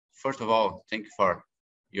first of all, thank you for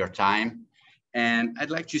your time. And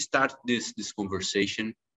I'd like to start this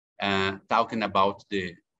conversation talking about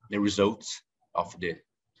the results of this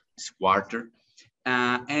quarter.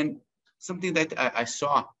 And something that I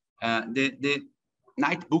saw, the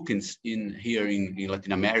night bookings here in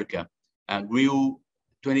Latin America grew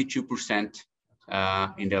 22%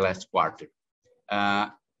 in the last quarter.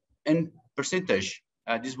 And percentage,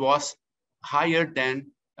 this was higher than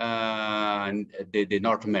the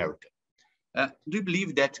North America. Do you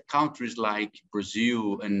believe that countries like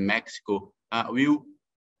Brazil and Mexico will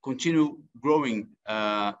continue growing?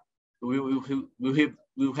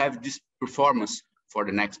 Will have this performance for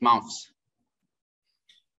the next months?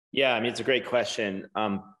 Yeah, I mean, it's a great question.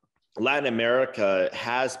 Latin America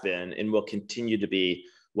has been and will continue to be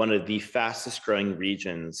one of the fastest growing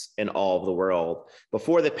regions in all of the world.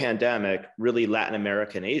 Before the pandemic, really Latin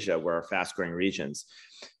America and Asia were our fast growing regions.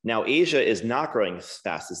 Now, Asia is not growing as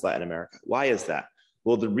fast as Latin America. Why is that?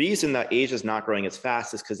 Well, the reason that Asia is not growing as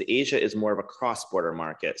fast is because Asia is more of a cross-border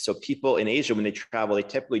market. So people in Asia, when they travel, they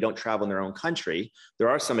typically don't travel in their own country. There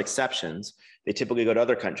are some exceptions. They typically go to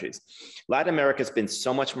other countries. Latin America has been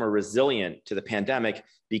so much more resilient to the pandemic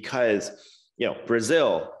because,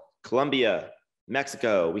 Brazil, Colombia,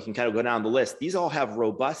 Mexico, we can kind of go down the list. These all have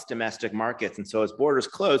robust domestic markets. And so as borders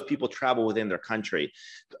close, people travel within their country.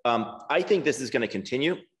 I think this is going to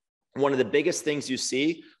continue. One of the biggest things you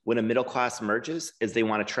see when a middle class emerges is they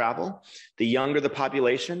want to travel. The younger the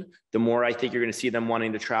population, the more I think you're going to see them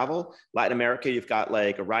wanting to travel. Latin America, you've got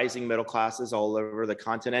like a rising middle classes all over the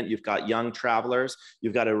continent. You've got young travelers.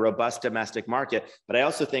 You've got a robust domestic market. But I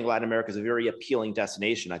also think Latin America is a very appealing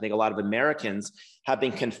destination. I think a lot of Americans have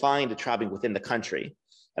been confined to traveling within the country.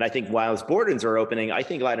 And I think while as borders are opening, I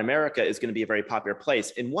think Latin America is going to be a very popular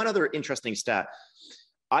place. And one other interesting stat,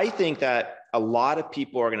 I think that a lot of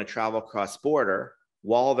people are going to travel cross border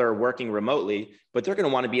while they're working remotely, but they're going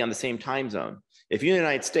to want to be on the same time zone. If you're in the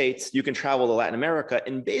United States, you can travel to Latin America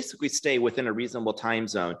and basically stay within a reasonable time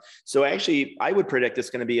zone. So actually, I would predict it's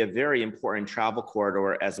going to be a very important travel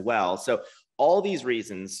corridor as well. So all these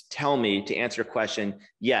reasons tell me, to answer your question,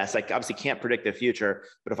 yes, I obviously can't predict the future,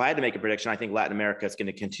 but if I had to make a prediction, I think Latin America is going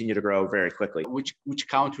to continue to grow very quickly. Which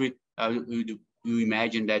country do you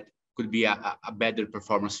imagine that could be a better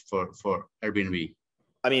performance for Airbnb?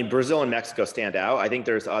 I mean, Brazil and Mexico stand out. I think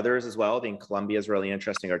there's others as well. I think Colombia is really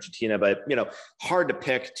interesting, Argentina, but hard to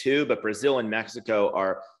pick two, but Brazil and Mexico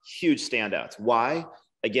are huge standouts. Why?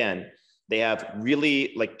 Again, they have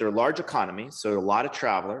really, they're large economies, so a lot of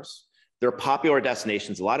travelers. They're popular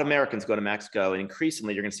destinations. A lot of Americans go to Mexico, and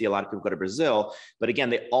increasingly you're going to see a lot of people go to Brazil. But again,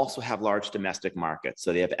 they also have large domestic markets.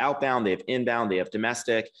 So they have outbound, they have inbound, they have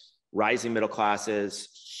domestic, rising middle classes,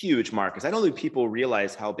 huge markets. I don't think people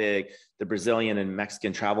realize how big the Brazilian and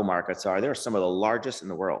Mexican travel markets are. They're some of the largest in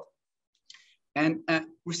the world. And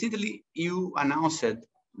recently you announced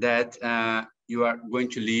that you are going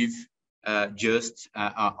to leave just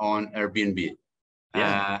on Airbnb.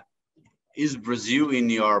 Yeah. Is Brazil in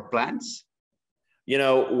your plans?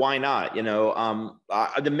 Why not?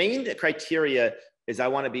 The main criteria is I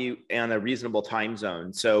want to be in a reasonable time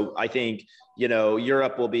zone. So I think,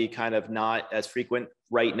 Europe will be kind of not as frequent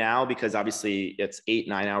right now because obviously it's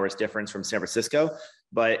 8-9 hours difference from San Francisco.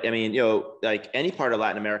 But I mean, like any part of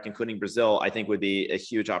Latin America, including Brazil, I think would be a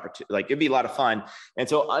huge opportunity. It'd be a lot of fun. And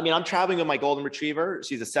so, I mean, I'm traveling with my golden retriever.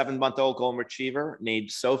 She's a 7-month-old golden retriever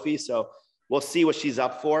named Sophie. So we'll see what she's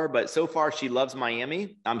up for. But so far, she loves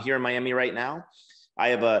Miami. I'm here in Miami right now.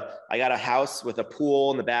 I got a house with a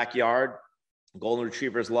pool in the backyard. Golden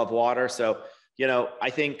retrievers love water. So,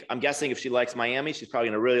 I'm guessing if she likes Miami, she's probably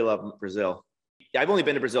going to really love Brazil. I've only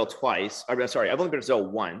been to Brazil twice. I've only been to Brazil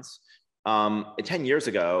once, 10 years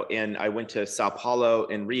ago. And I went to Sao Paulo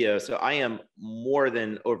and Rio. So I am more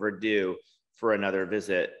than overdue for another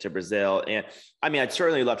visit to Brazil. And I mean, I'd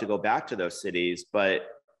certainly love to go back to those cities, but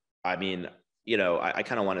I mean, I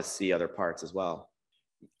kind of want to see other parts as well.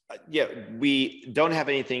 Yeah, we don't have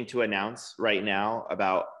anything to announce right now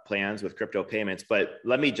about plans with crypto payments, but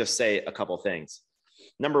let me just say a couple things.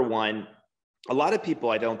 Number one, a lot of people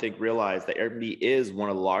I don't think realize that Airbnb is one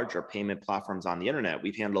of the larger payment platforms on the internet.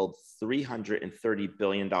 We've handled $330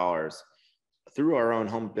 billion through our own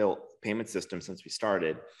home-built payment system since we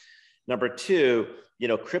started. Number two,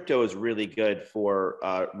 crypto is really good for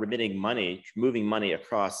remitting money, moving money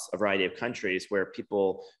across a variety of countries where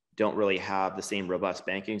people don't really have the same robust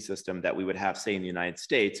banking system that we would have, say, in the United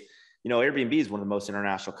States. Airbnb is one of the most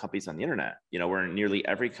international companies on the internet. We're in nearly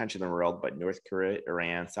every country in the world, but North Korea,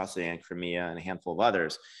 Iran, South Sudan, Crimea, and a handful of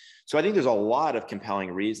others. So I think there's a lot of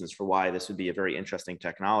compelling reasons for why this would be a very interesting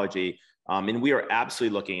technology And we are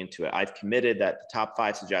absolutely looking into it. I've committed that the top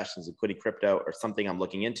 5 suggestions, including crypto, are something I'm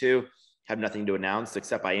looking into. Have nothing to announce,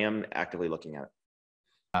 except I am actively looking at it.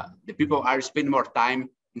 The people are spending more time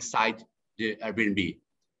inside the Airbnb,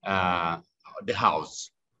 the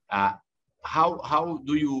house. How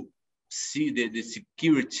do you see the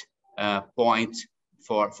security point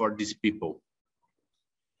for these people?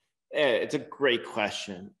 It's a great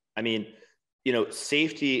question. I mean,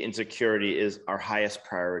 safety and security is our highest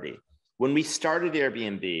priority. When we started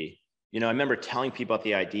Airbnb, I remember telling people about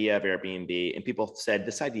the idea of Airbnb, and people said,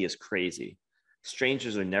 this idea is crazy.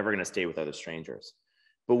 Strangers are never going to stay with other strangers.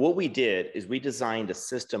 But what we did is we designed a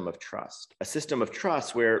system of trust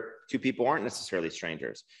where 2 people aren't necessarily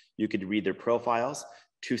strangers. You could read their profiles.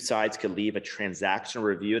 2 sides could leave a transaction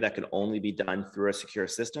review that could only be done through a secure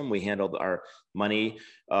system. We handled our money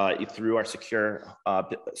through our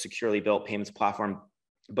securely built payments platform.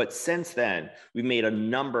 But since then, we've made a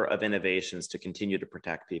number of innovations to continue to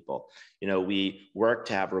protect people. We work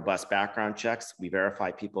to have robust background checks. We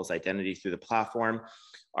verify people's identity through the platform.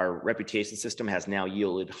 Our reputation system has now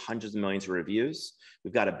yielded hundreds of millions of reviews.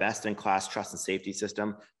 We've got a best-in-class trust and safety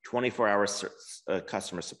system, 24-hour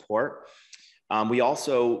customer support. We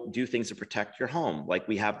also do things to protect your home. Like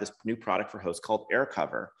we have this new product for hosts called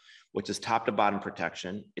AirCover, which is top to bottom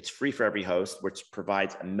protection. It's free for every host, which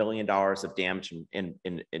provides $1 million of damage in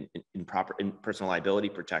personal liability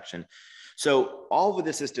protection. So all of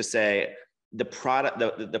this is to say the product,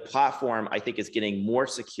 the platform, I think, is getting more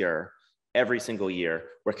secure every single year.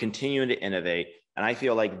 We're continuing to innovate. And I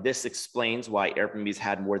feel like this explains why Airbnb's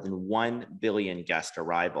had more than 1 billion guest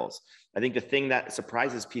arrivals. I think the thing that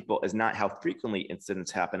surprises people is not how frequently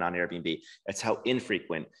incidents happen on Airbnb, it's how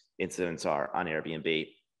infrequent incidents are on Airbnb.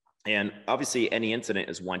 And obviously any incident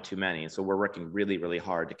is one too many. And so we're working really, really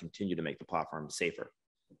hard to continue to make the platform safer.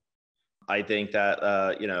 I think that,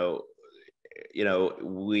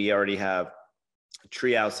 we already have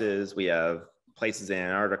tree houses, we have places in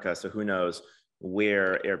Antarctica, so who knows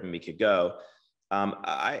where Airbnb could go.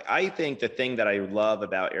 I think the thing that I love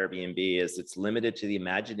about Airbnb is it's limited to the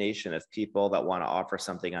imagination of people that want to offer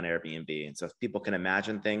something on Airbnb. And so if people can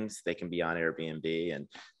imagine things, they can be on Airbnb, and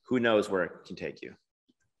who knows where it can take you.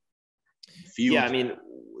 Yeah, I mean,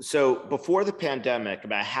 so before the pandemic,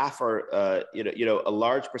 about half our, a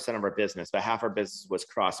large percent of our business, about half our business was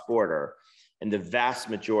cross-border, and the vast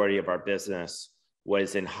majority of our business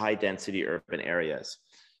was in high-density urban areas.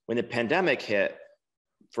 When the pandemic hit,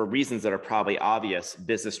 for reasons that are probably obvious,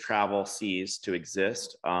 business travel ceased to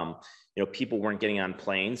exist. People weren't getting on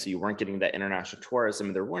planes, so you weren't getting that international tourism,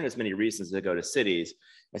 and there weren't as many reasons to go to cities.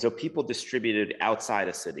 And so people distributed outside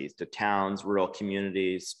of cities to towns, rural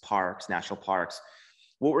communities, parks, national parks.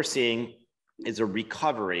 What we're seeing is a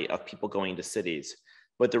recovery of people going to cities.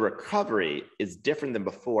 But the recovery is different than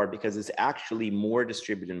before because it's actually more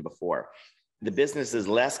distributed than before. The business is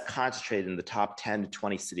less concentrated in the top 10 to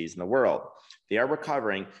 20 cities in the world. They are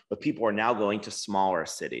recovering, but people are now going to smaller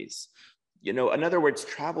cities. In other words,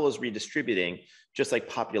 travel is redistributing just like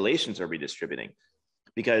populations are redistributing.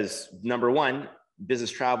 Because number one,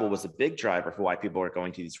 business travel was a big driver for why people are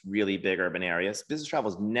going to these really big urban areas. Business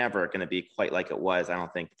travel is never going to be quite like it was, I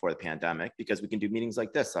don't think, before the pandemic, because we can do meetings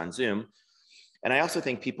like this on Zoom. And I also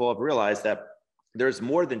think people have realized that there's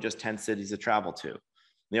more than just 10 cities to travel to.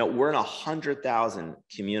 We're in 100,000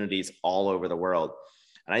 communities all over the world.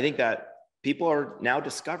 And I think that people are now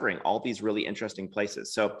discovering all these really interesting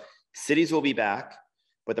places. So cities will be back,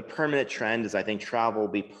 but the permanent trend is I think travel will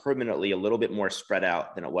be permanently a little bit more spread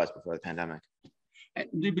out than it was before the pandemic. And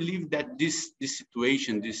do you believe that this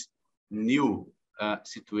situation, this new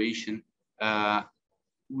situation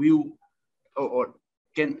will or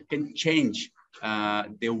can change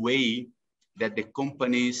the way that the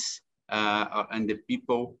companies and the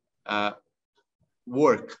people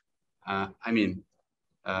work?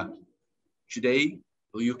 Today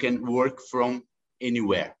you can work from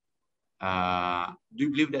anywhere. Do you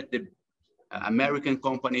believe that the American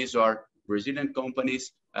companies or Brazilian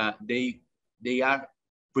companies, they are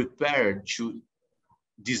prepared to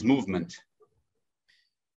this movement?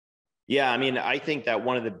 Yeah, I think that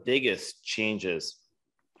one of the biggest changes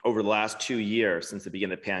over the last 2 years since the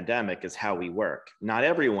beginning of the pandemic is how we work. Not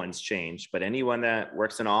everyone's changed, but anyone that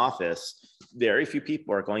works in an office, very few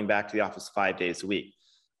people are going back to the office 5 days a week.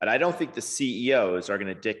 And I don't think the CEOs are going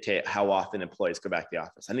to dictate how often employees go back to the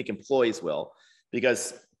office. I think employees will,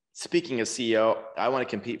 because speaking as CEO, I want to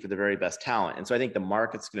compete for the very best talent. And so I think the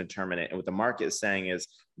market's going to determine it. And what the market is saying is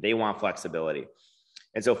they want flexibility.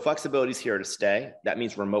 And so flexibility is here to stay. That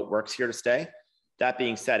means remote work's here to stay. That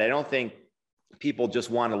being said, I don't think people just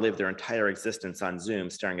want to live their entire existence on Zoom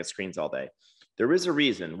staring at screens all day. there is a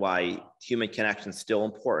reason why human connection is still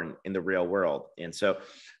important in the real world. And so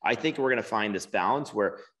I think we're going to find this balance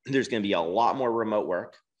where there's going to be a lot more remote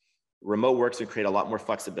work. Remote work's going to create a lot more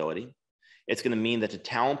flexibility. It's going to mean that the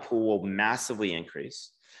talent pool will massively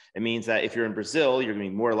increase. It means that if you're in Brazil, you're going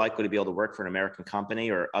to be more likely to be able to work for an American company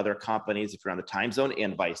or other companies if you're on the time zone,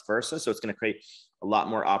 and vice versa. So it's going to create a lot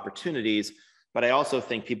more opportunities. But I also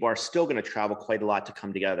think people are still going to travel quite a lot to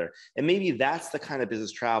come together. And maybe that's the kind of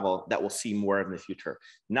business travel that we'll see more of in the future.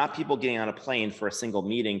 Not people getting on a plane for a single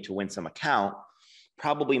meeting to win some account,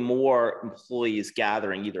 probably more employees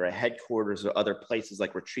gathering either at headquarters or other places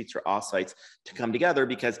like retreats or offsites to come together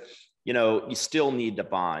because, you know, you still need to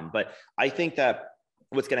bond. But I think that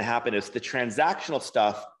what's going to happen is the transactional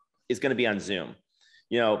stuff is going to be on Zoom.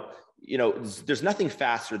 You know, there's nothing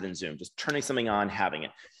faster than Zoom, just turning something on, having it.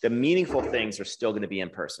 The meaningful things are still going to be in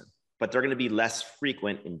person, but they're going to be less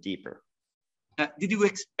frequent and deeper. Did you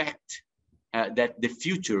expect that the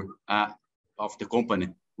future of the company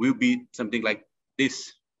will be something like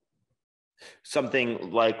this?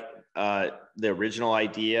 Something like the original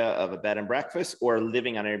idea of a bed and breakfast, or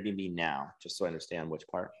living on Airbnb now, just so I understand which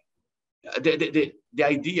part. The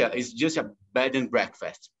idea is just a bed and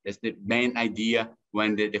breakfast. That's the main idea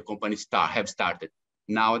when the company have started.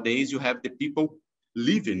 Nowadays, you have the people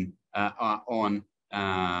living on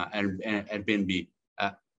Airbnb.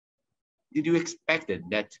 Did you expect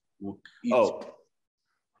that it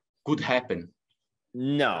could happen?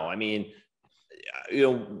 No, I mean, you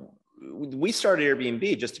know, we started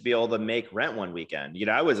Airbnb just to be able to make rent one weekend. You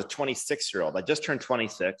know, I was a 26-year-old. I just turned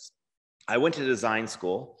 26. I went to design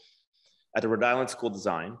school at the Rhode Island School of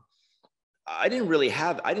Design. I didn't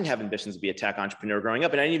have ambitions to be a tech entrepreneur growing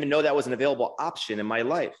up, and I didn't even know that was an available option in my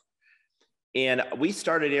life. And we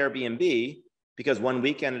started Airbnb because one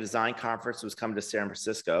weekend a design conference was coming to San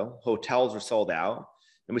Francisco. Hotels were sold out.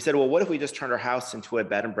 And we said, well, what if we just turned our house into a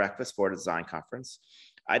bed and breakfast for a design conference?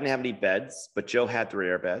 I didn't have any beds, but Joe had 3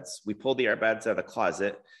 air beds. We pulled the air beds out of the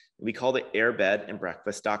closet. And we called it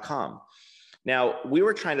airbedandbreakfast.com. Now, we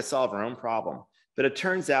were trying to solve our own problem. But it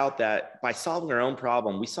turns out that by solving our own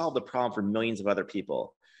problem, we solved the problem for millions of other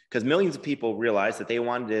people, because millions of people realized that they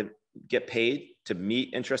wanted to get paid to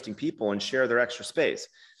meet interesting people and share their extra space.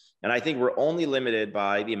 And I think we're only limited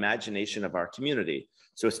by the imagination of our community.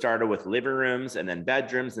 So it started with living rooms and then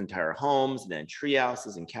bedrooms, entire homes, and then tree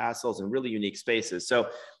houses and castles and really unique spaces. So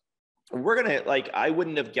we're going to, I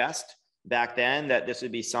wouldn't have guessed back then that this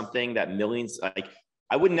would be something that millions,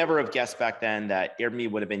 I would never have guessed back then that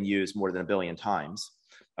Airbnb would have been used more than 1 billion times.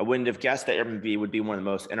 I wouldn't have guessed that Airbnb would be one of the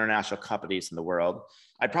most international companies in the world.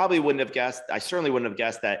 I certainly wouldn't have guessed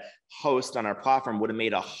that Host on our platform would have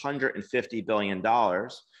made $150 billion.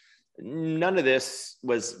 None of this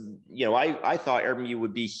was, you know, I thought Airbnb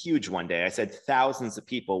would be huge one day. I said thousands of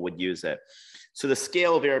people would use it. So the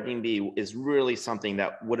scale of Airbnb is really something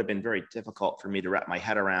that would have been very difficult for me to wrap my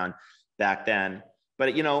head around back then.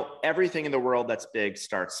 But, you know, everything in the world that's big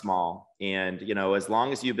starts small. And, you know, as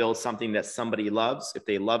long as you build something that somebody loves, if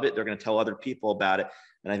they love it, they're going to tell other people about it.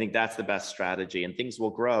 And I think that's the best strategy. And things will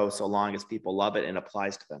grow so long as people love it and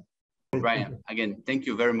applies to them. Brian, again, thank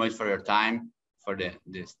you very much for your time, for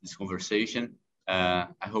this conversation. I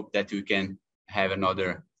hope that we can have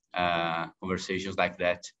another conversations like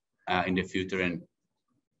that in the future. And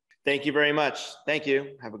thank you very much. Thank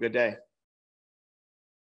you. Have a good day.